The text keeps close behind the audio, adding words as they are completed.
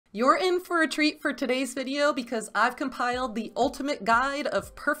You're in for a treat for today's video because I've compiled the ultimate guide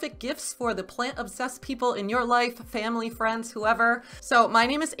of perfect gifts for the plant-obsessed people in your life, family, friends, whoever. So my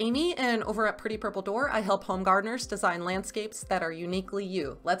name is Amy, and over at Pretty Purple Door, I help home gardeners design landscapes that are uniquely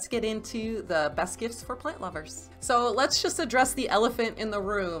you. Let's get into the best gifts for plant lovers. So let's just address the elephant in the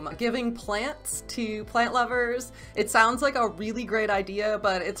room. Giving plants to plant lovers. It sounds like a really great idea,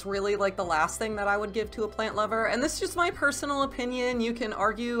 but it's really like the last thing that I would give to a plant lover. And this is just my personal opinion. You can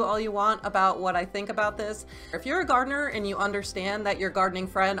argue all you want about what I think about this. If you're a gardener and you understand that your gardening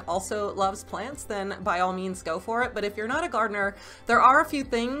friend also loves plants, then by all means go for it. But if you're not a gardener, there are a few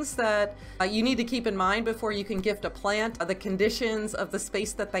things that you need to keep in mind before you can gift a plant. The conditions of the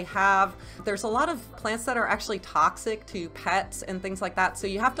space that they have. There's a lot of plants that are actually toxic to pets and things like that, so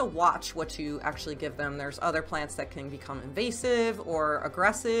you have to watch what you actually give them. There's other plants that can become invasive or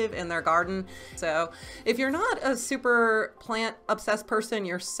aggressive in their garden. So if you're not a super plant obsessed person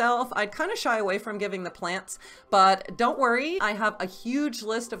yourself, I'd kind of shy away from giving the plants, but don't worry, I have a huge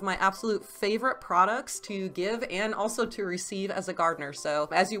list of my absolute favorite products to give and also to receive as a gardener. So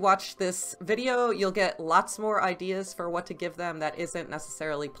as you watch this video, you'll get lots more ideas for what to give them that isn't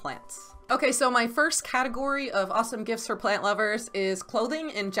necessarily plants. Okay, so my first category of awesome gifts for plant lovers is clothing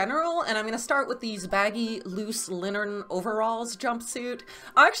in general, and I'm going to start with these baggy, loose linen overalls jumpsuit.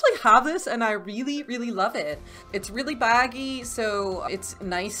 I actually have this and I really, really love it. It's really baggy, so it's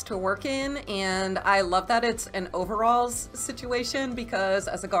nice to work in, and I love that it's an overalls situation because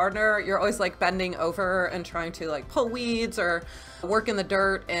as a gardener, you're always like bending over and trying to like pull weeds or work in the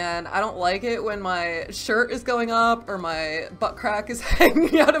dirt, and I don't like it when my shirt is going up or my butt crack is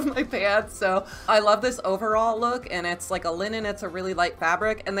hanging out of my pants. So I love this overall look, and it's like a linen, it's a really light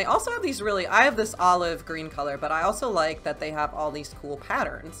fabric, and they also have these really, I have this olive green color, but I also like that they have all these cool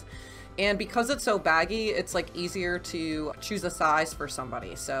patterns. And because it's so baggy, it's like easier to choose a size for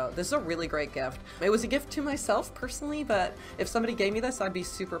somebody. So this is a really great gift. It was a gift to myself personally, but if somebody gave me this, I'd be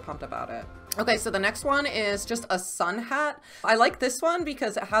super pumped about it. Okay, so the next one is just a sun hat. I like this one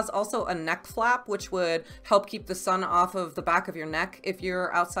because it has also a neck flap, which would help keep the sun off of the back of your neck if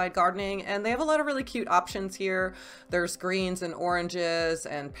you're outside gardening. And they have a lot of really cute options here. There's greens and oranges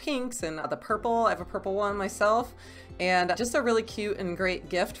and pinks and the purple. I have a purple one myself. And just a really cute and great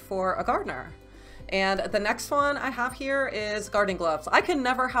gift for a gardener. And the next one I have here is gardening gloves. I can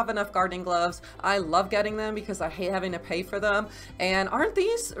never have enough gardening gloves. I love getting them because I hate having to pay for them. And aren't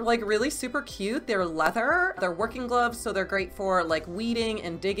these like really super cute? They're leather, they're working gloves, so they're great for like weeding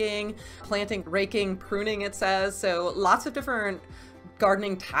and digging, planting, raking, pruning, it says. So lots of different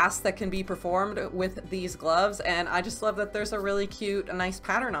gardening tasks that can be performed with these gloves, and I just love that there's a really cute, a nice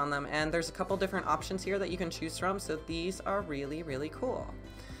pattern on them, and there's a couple different options here that you can choose from, so these are really, really cool.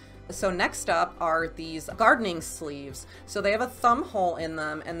 So next up are these gardening sleeves. So they have a thumb hole in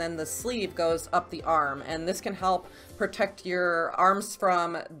them, and then the sleeve goes up the arm, and this can help protect your arms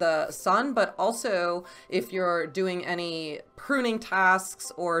from the sun, but also if you're doing any pruning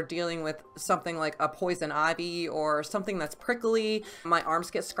tasks or dealing with something like a poison ivy or something that's prickly. My arms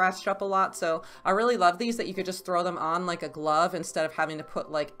get scratched up a lot, so I really love these that you could just throw them on like a glove instead of having to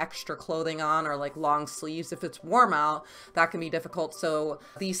put like extra clothing on or like long sleeves. If it's warm out, that can be difficult, so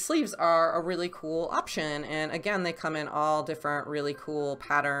these sleeves are a really cool option, and again, they come in all different really cool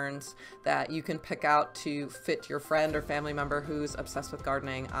patterns that you can pick out to fit your friend or family member who's obsessed with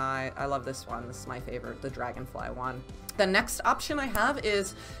gardening. I love this one. This is my favorite, the dragonfly one. The next option I have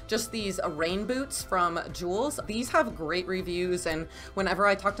is just these rain boots from Jules. These have great reviews, and whenever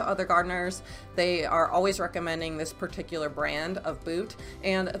I talk to other gardeners, they are always recommending this particular brand of boot.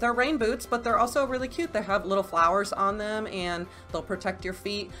 And they're rain boots, but they're also really cute. They have little flowers on them, and they'll protect your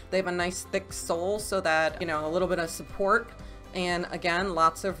feet. They have a nice thick sole so that, you know, a little bit of support. And again,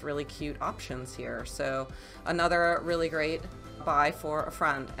 lots of really cute options here. So another really great buy for a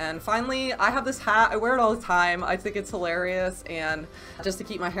friend. And finally, I have this hat. I wear it all the time. I think it's hilarious, and just to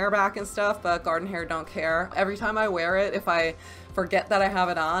keep my hair back and stuff, but garden hair don't care. Every time I wear it, if I forget that I have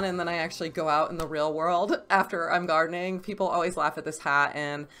it on and then I actually go out in the real world after I'm gardening, people always laugh at this hat,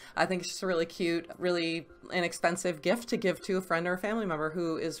 and I think it's just a really cute, really inexpensive gift to give to a friend or a family member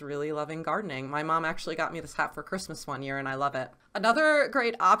who is really loving gardening. My mom actually got me this hat for Christmas one year, and I love it. Another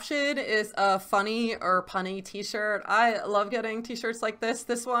great option is a funny or punny t-shirt. I love getting t-shirts like this.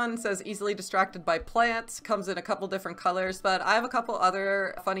 This one says easily distracted by plants, comes in a couple different colors, but I have a couple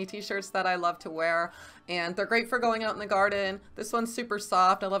other funny t-shirts that I love to wear, and they're great for going out in the garden. This one's super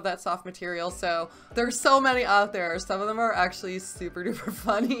soft. I love that soft material. So there's so many out there. Some of them are actually super duper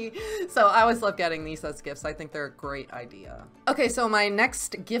funny. So I always love getting these as gifts. I think they're a great idea. Okay, so my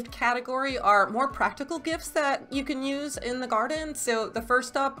next gift category are more practical gifts that you can use in the garden. So the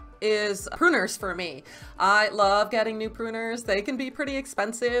first up is pruners for me. I love getting new pruners. They can be pretty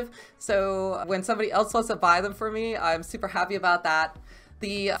expensive. So when somebody else wants to buy them for me, I'm super happy about that.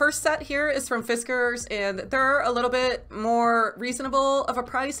 The first set here is from Fiskars, and they're a little bit more reasonable of a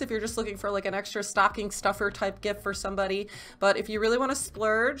price if you're just looking for like an extra stocking stuffer type gift for somebody. But if you really want to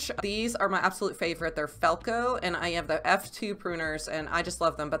splurge, these are my absolute favorite. They're Felco, and I have the F2 pruners, and I just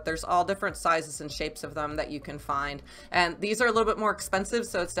love them. But there's all different sizes and shapes of them that you can find. And these are a little bit more expensive,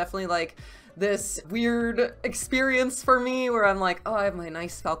 so it's definitely like this weird experience for me where I'm like, oh, I have my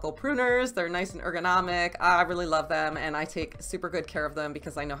nice Felco pruners. They're nice and ergonomic. I really love them, and I take super good care of them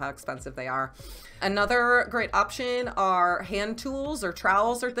because I know how expensive they are. Another great option are hand tools or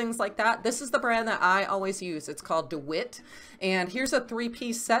trowels or things like that. This is the brand that I always use. It's called DeWitt, and here's a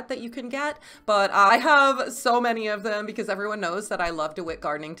 3-piece set that you can get, but I have so many of them because everyone knows that I love DeWitt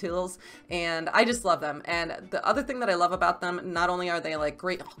gardening tools, and I just love them. And the other thing that I love about them, not only are they like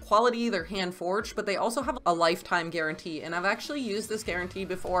great quality, they're hand forged, but they also have a lifetime guarantee. And I've actually used this guarantee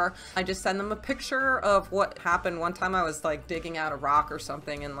before. I just send them a picture of what happened. One time I was like digging out a rock or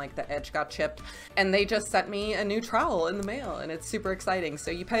something and like the edge got chipped, and they just sent me a new trowel in the mail, and it's super exciting. So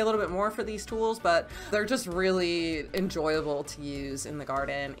you pay a little bit more for these tools, but they're just really enjoyable to use in the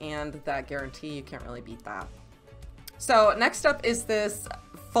garden, and that guarantee, you can't really beat that. So next up is this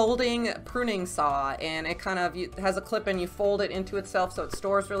folding pruning saw, and it kind of has a clip and you fold it into itself so it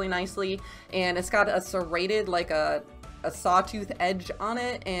stores really nicely, and it's got a serrated like a sawtooth edge on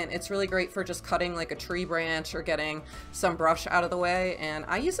it, and it's really great for just cutting like a tree branch or getting some brush out of the way. And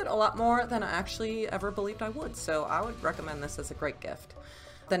I use it a lot more than I actually ever believed I would, so I would recommend this as a great gift.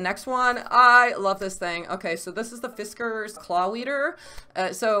 The next one, I love this thing. Okay, so this is the Fiskars Claw Weeder.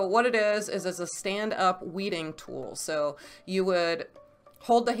 So what it is it's a stand-up weeding tool. So you would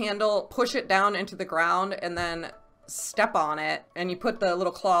hold the handle, push it down into the ground, and then step on it, and you put the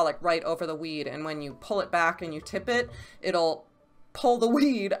little claw like right over the weed, and when you pull it back and you tip it, it'll pull the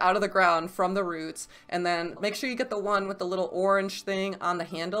weed out of the ground from the roots. And then make sure you get the one with the little orange thing on the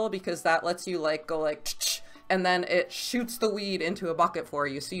handle, because that lets you like go like and then it shoots the weed into a bucket for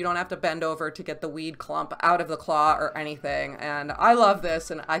you, so you don't have to bend over to get the weed clump out of the claw or anything. And I love this,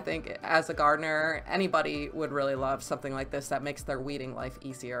 and I think as a gardener, anybody would really love something like this that makes their weeding life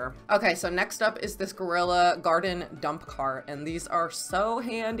easier. Okay, so next up is this Gorilla Garden Dump Cart, and these are so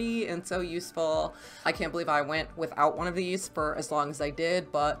handy and so useful. I can't believe I went without one of these for as long as I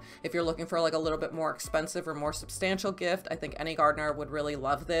did, but if you're looking for like a little bit more expensive or more substantial gift, I think any gardener would really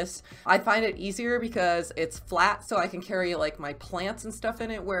love this. I find it easier because it's flat, so I can carry like my plants and stuff in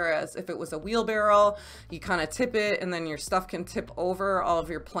it, whereas if it was a wheelbarrow, you kind of tip it and then your stuff can tip over all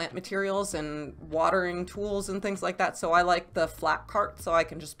of your plant materials and watering tools and things like that. So I like the flat cart, so I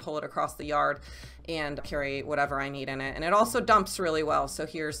can just pull it across the yard and carry whatever I need in it. And it also dumps really well. So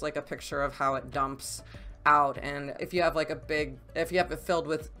here's like a picture of how it dumps out, and if you have like if you have it filled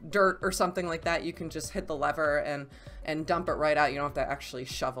with dirt or something like that, you can just hit the lever and dump it right out. You don't have to actually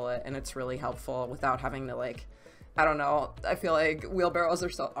shovel it, and it's really helpful without having to like, I don't know, I feel like wheelbarrows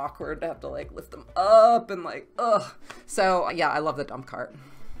are so awkward to have to like lift them up and like, ugh. So yeah, I love the dump cart.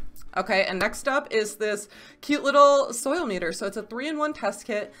 Okay, and next up is this cute little soil meter. So it's a 3-in-1 test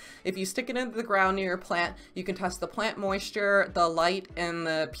kit. If you stick it into the ground near your plant, you can test the plant moisture, the light, and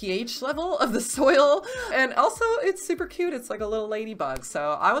the pH level of the soil. And also, it's super cute. It's like a little ladybug.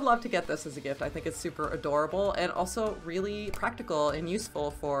 So I would love to get this as a gift. I think it's super adorable and also really practical and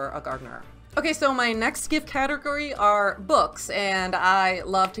useful for a gardener. Okay, so my next gift category are books, and I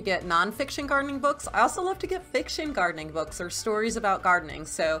love to get nonfiction gardening books. I also love to get fiction gardening books or stories about gardening.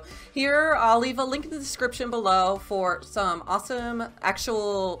 So here I'll leave a link in the description below for some awesome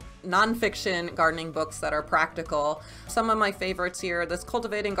actual nonfiction gardening books that are practical. Some of my favorites here, this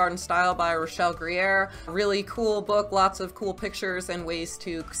Cultivating Garden Style by Rochelle Grier. Really cool book, lots of cool pictures and ways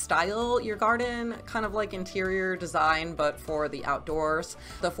to style your garden, kind of like interior design, but for the outdoors.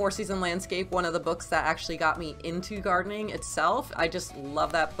 The 4-Season Landscape, one of the books that actually got me into gardening itself. I just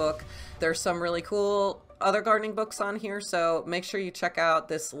love that book. There's some really cool other gardening books on here, so make sure you check out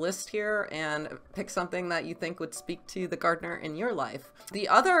this list here and pick something that you think would speak to the gardener in your life. The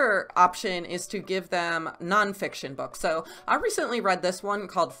other option is to give them nonfiction books. So I recently read this one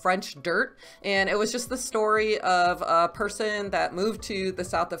called French Dirt, and it was just the story of a person that moved to the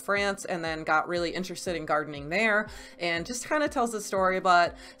south of France and then got really interested in gardening there, and just kind of tells the story.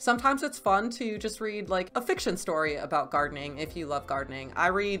 But sometimes it's fun to just read like a fiction story about gardening if you love gardening. I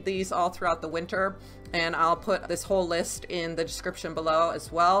read these all throughout the winter, and I'll put this whole list in the description below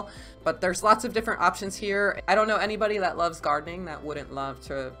as well. But there's lots of different options here. I don't know anybody that loves gardening that wouldn't love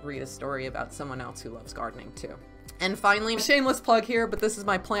to read a story about someone else who loves gardening too. And finally, shameless plug here, but this is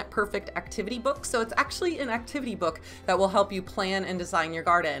my Plant Perfect activity book. So it's actually an activity book that will help you plan and design your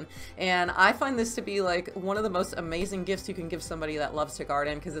garden. And I find this to be like one of the most amazing gifts you can give somebody that loves to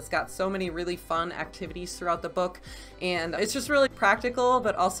garden, because it's got so many really fun activities throughout the book. And it's just really practical,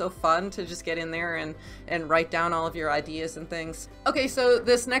 but also fun to just get in there and write down all of your ideas and things. Okay, so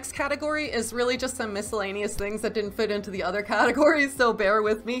this next category is really just some miscellaneous things that didn't fit into the other categories. So bear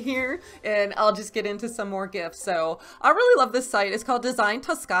with me here, and I'll just get into some more gifts. So I really love this site. It's called Design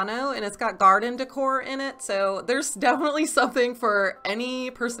Toscano, and it's got garden decor in it. So there's definitely something for any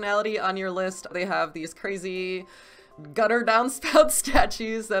personality on your list. They have these crazy gutter downspout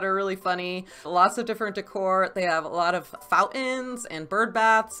statues that are really funny. Lots of different decor. They have a lot of fountains and bird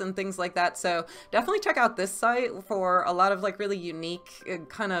baths and things like that. So definitely check out this site for a lot of like really unique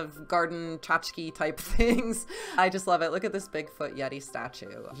kind of garden tchotchke type things. I just love it. Look at this Bigfoot Yeti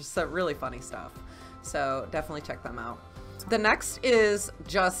statue. Just really funny stuff. So definitely check them out. The next is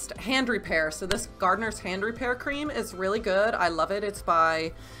just hand repair. So this Gardener's Hand Repair Cream is really good. I love it. It's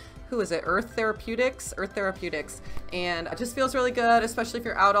by, who is it? Earth Therapeutics, and it just feels really good, especially if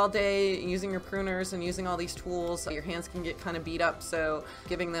you're out all day using your pruners and using all these tools. Your hands can get kind of beat up, so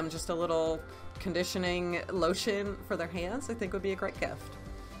giving them just a little conditioning lotion for their hands I think would be a great gift.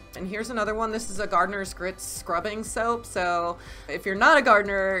 And here's another one. This is a Gardener's Grits scrubbing soap. So if you're not a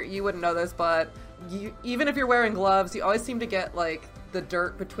gardener, you wouldn't know this, but even if you're wearing gloves, you always seem to get like the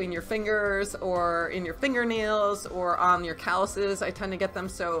dirt between your fingers or in your fingernails or on your calluses. I tend to get them.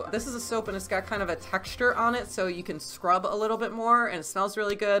 So this is a soap, and it's got kind of a texture on it, so you can scrub a little bit more, and it smells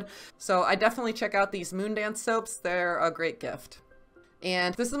really good. So I definitely check out these Moon Dance soaps. They're a great gift.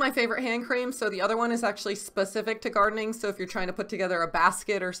 And this is my favorite hand cream. So the other one is actually specific to gardening. So if you're trying to put together a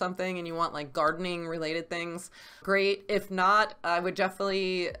basket or something and you want like gardening related things, great. If not, I would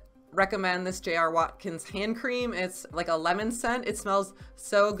definitely recommend this J.R. Watkins hand cream. It's like a lemon scent. It smells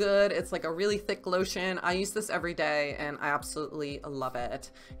so good. It's like a really thick lotion. I use this every day and I absolutely love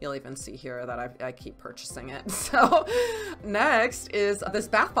it. You'll even see here that I keep purchasing it. So next is this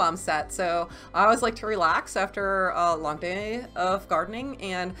bath bomb set. So I always like to relax after a long day of gardening,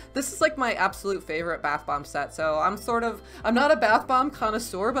 and this is like my absolute favorite bath bomb set. So I'm not a bath bomb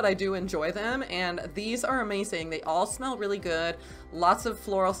connoisseur, but I do enjoy them, and these are amazing. They all smell really good. Lots of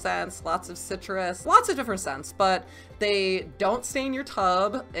floral scents, lots of citrus, lots of different scents, but they don't stain your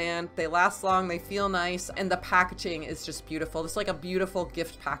tub and they last long, they feel nice, and the packaging is just beautiful. It's like a beautiful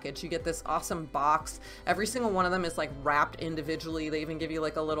gift package. You get this awesome box. Every single one of them is like wrapped individually. They even give you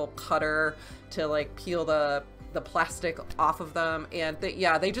like a little cutter to like peel the plastic off of them, and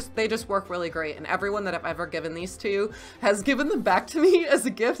they just work really great. And everyone that I've ever given these to has given them back to me as a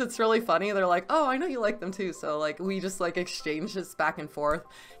gift. It's really funny. They're like, oh, I know you like them too. So like we just like exchange this back and forth.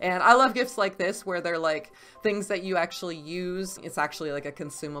 And I love gifts like this where they're like things that you actually use. It's actually like a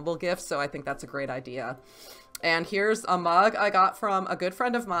consumable gift. So I think that's a great idea. And here's a mug I got from a good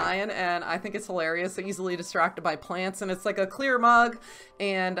friend of mine, and I think it's hilarious. So easily distracted by plants, and it's like a clear mug,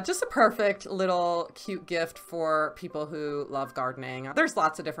 and just a perfect little cute gift for people who love gardening. There's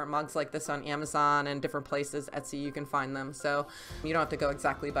lots of different mugs like this on Amazon and different places. Etsy, you can find them. So you don't have to go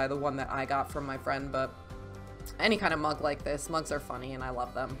exactly by the one that I got from my friend, but any kind of mug like this. Mugs are funny and I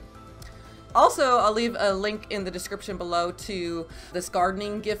love them. Also, I'll leave a link in the description below to this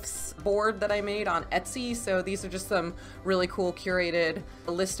gardening gifts board that I made on Etsy. So these are just some really cool curated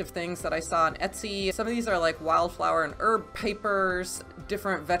list of things that I saw on Etsy. Some of these are like wildflower and herb papers,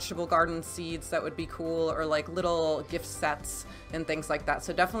 different vegetable garden seeds that would be cool, or like little gift sets and things like that.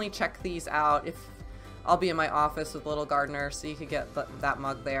 So definitely check these out. I'll be in my office with Little Gardener, so you could get that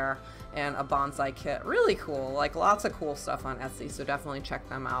mug there. and a bonsai kit. Really cool, like lots of cool stuff on Etsy, so definitely check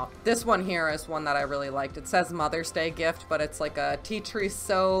them out. This one here is one that I really liked. It says Mother's Day gift, but it's like a tea tree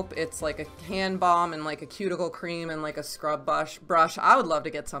soap, it's like a hand balm and like a cuticle cream and like a scrub brush. I would love to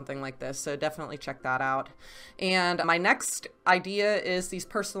get something like this, so definitely check that out. And my next idea is these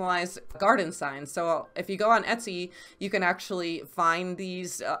personalized garden signs. So if you go on Etsy, you can actually find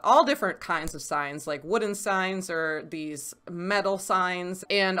these all different kinds of signs, like wooden signs or these metal signs,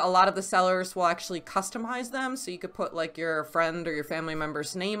 and a lot of the sellers will actually customize them, so you could put like your friend or your family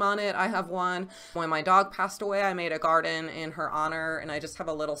member's name on it. I have one. When my dog passed away, I made a garden in her honor, and I just have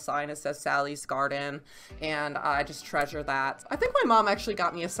a little sign that says Sally's Garden, and I just treasure that. I think my mom actually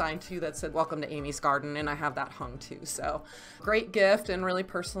got me a sign too that said welcome to Amy's Garden, and I have that hung too. So great gift and really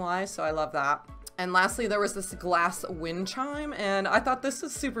personalized, so I love that. And lastly, there was this glass wind chime, and I thought this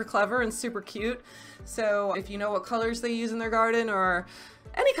was super clever and super cute. So if you know what colors they use in their garden, or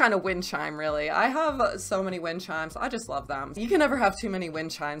any kind of wind chime, really. I have so many wind chimes. I just love them. You can never have too many wind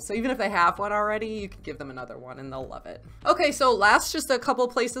chimes, so even if they have one already, you can give them another one and they'll love it. Okay, so last, just a couple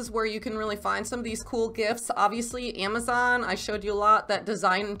places where you can really find some of these cool gifts. Obviously, Amazon, I showed you a lot. That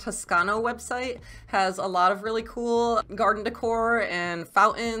Design Toscano website has a lot of really cool garden decor and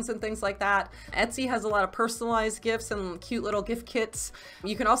fountains and things like that. Etsy has a lot of personalized gifts and cute little gift kits.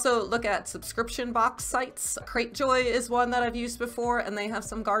 You can also look at subscription box sites. Cratejoy is one that I've used before, and they have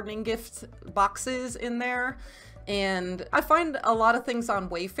some gardening gift boxes in there. And I find a lot of things on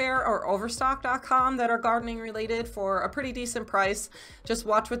Wayfair or Overstock.com that are gardening related for a pretty decent price. Just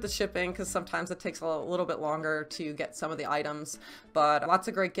watch with the shipping, because sometimes it takes a little bit longer to get some of the items, but lots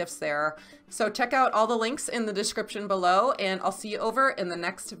of great gifts there. So check out all the links in the description below, and I'll see you over in the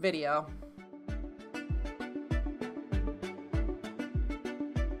next video.